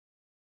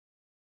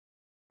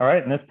All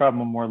right, in this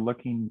problem, we're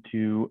looking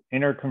to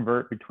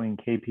interconvert between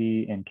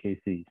Kp and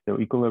Kc, so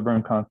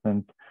equilibrium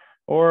constants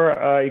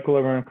or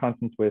equilibrium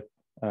constants with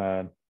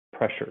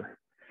pressure.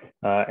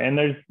 And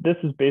this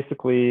is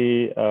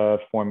basically a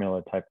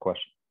formula type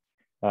question.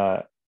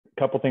 A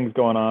couple things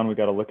going on. We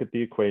got to look at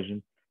the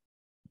equation,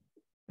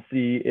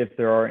 see if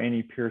there are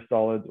any pure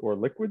solids or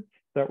liquids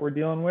that we're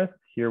dealing with.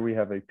 Here we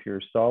have a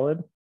pure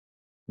solid,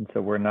 and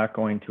so we're not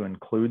going to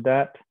include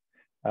that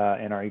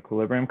in our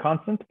equilibrium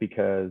constant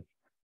because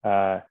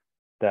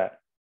that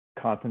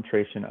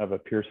concentration of a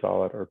pure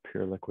solid or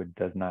pure liquid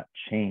does not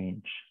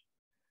change.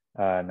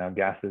 Now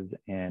gases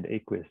and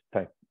aqueous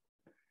type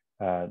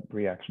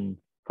reactions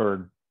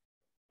or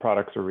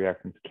products or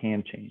reactions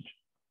can change.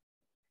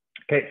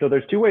 Okay, so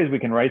there's two ways we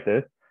can write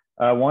this.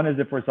 One is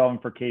if we're solving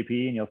for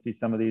Kp, and you'll see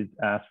some of these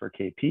ask for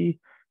Kp,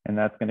 and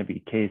that's going to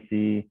be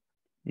Kc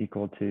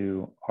equal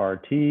to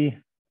RT to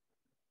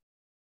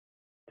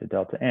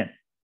delta N.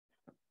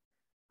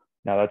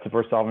 Now that's if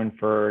we're solving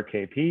for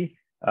Kp.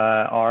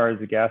 R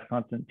is a gas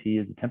constant, T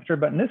is the temperature.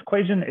 But in this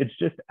equation, it's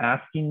just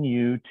asking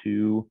you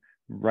to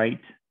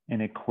write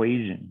an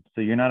equation. So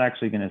you're not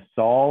actually going to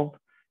solve.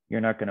 You're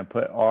not going to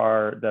put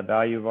R, the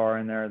value of R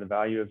in there, the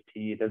value of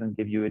T. It doesn't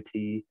give you a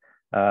T.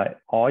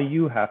 All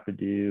you have to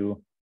do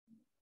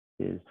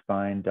is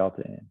find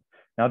delta N.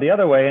 Now the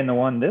other way, and the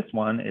one this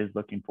one is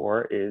looking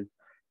for, is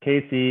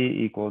Kc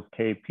equals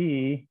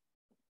Kp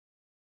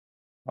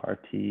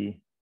RT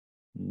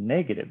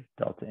negative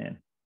delta N.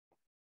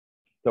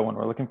 So when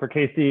we're looking for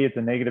Kc, it's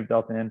a negative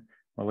delta N.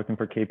 We're looking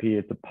for Kp,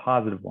 it's a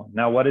positive one.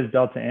 Now, what is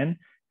delta N?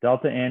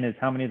 Delta N is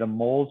how many of the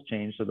moles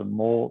change. So the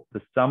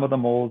sum of the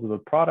moles of the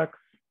products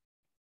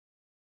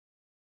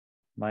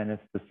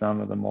minus the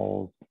sum of the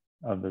moles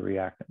of the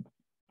reactants.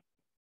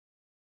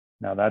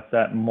 Now that's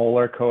that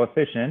molar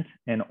coefficient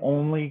and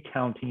only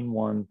counting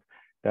ones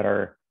that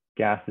are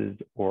gases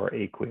or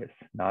aqueous,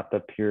 not the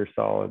pure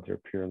solids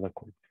or pure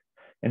liquids.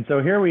 And so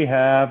here we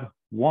have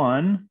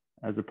 1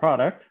 as a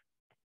product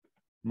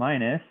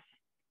minus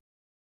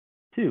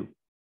 2,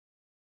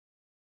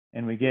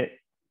 and we get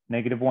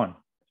 -1.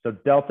 So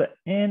delta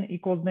N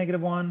equals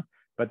 -1,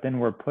 but then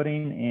we're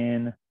putting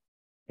in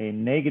a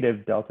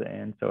negative delta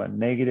N, so a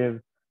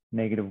negative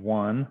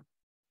 -1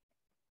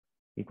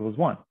 equals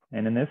 1.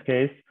 And in this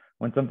case,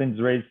 when something's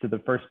raised to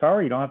the first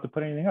power, you don't have to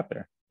put anything up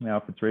there. Now,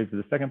 if it's raised to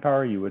the second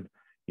power, you would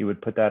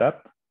put that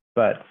up.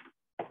 But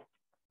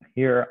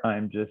here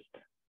I'm just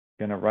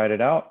going to write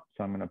it out.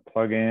 So I'm going to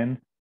plug in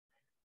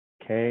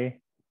K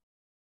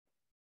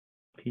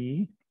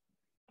P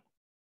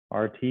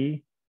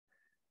RT,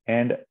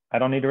 and I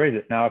don't need to raise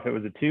it. Now, if it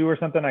was a 2 or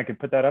something, I could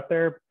put that up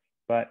there,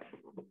 but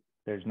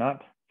there's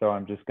not. So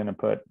I'm just going to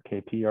put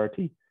KP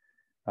RT.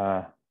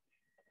 There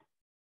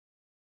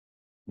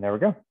we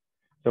go.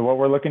 So what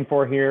we're looking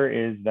for here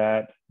is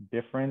that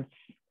difference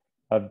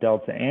of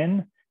delta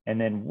N, and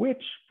then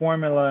which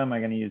formula am I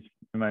going to use?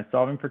 Am I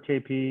solving for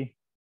Kp?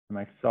 Am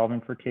I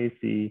solving for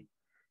Kc?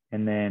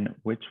 And then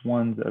which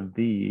ones of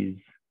these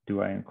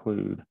do I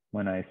include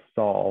when I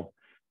solve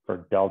for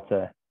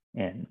delta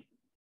N?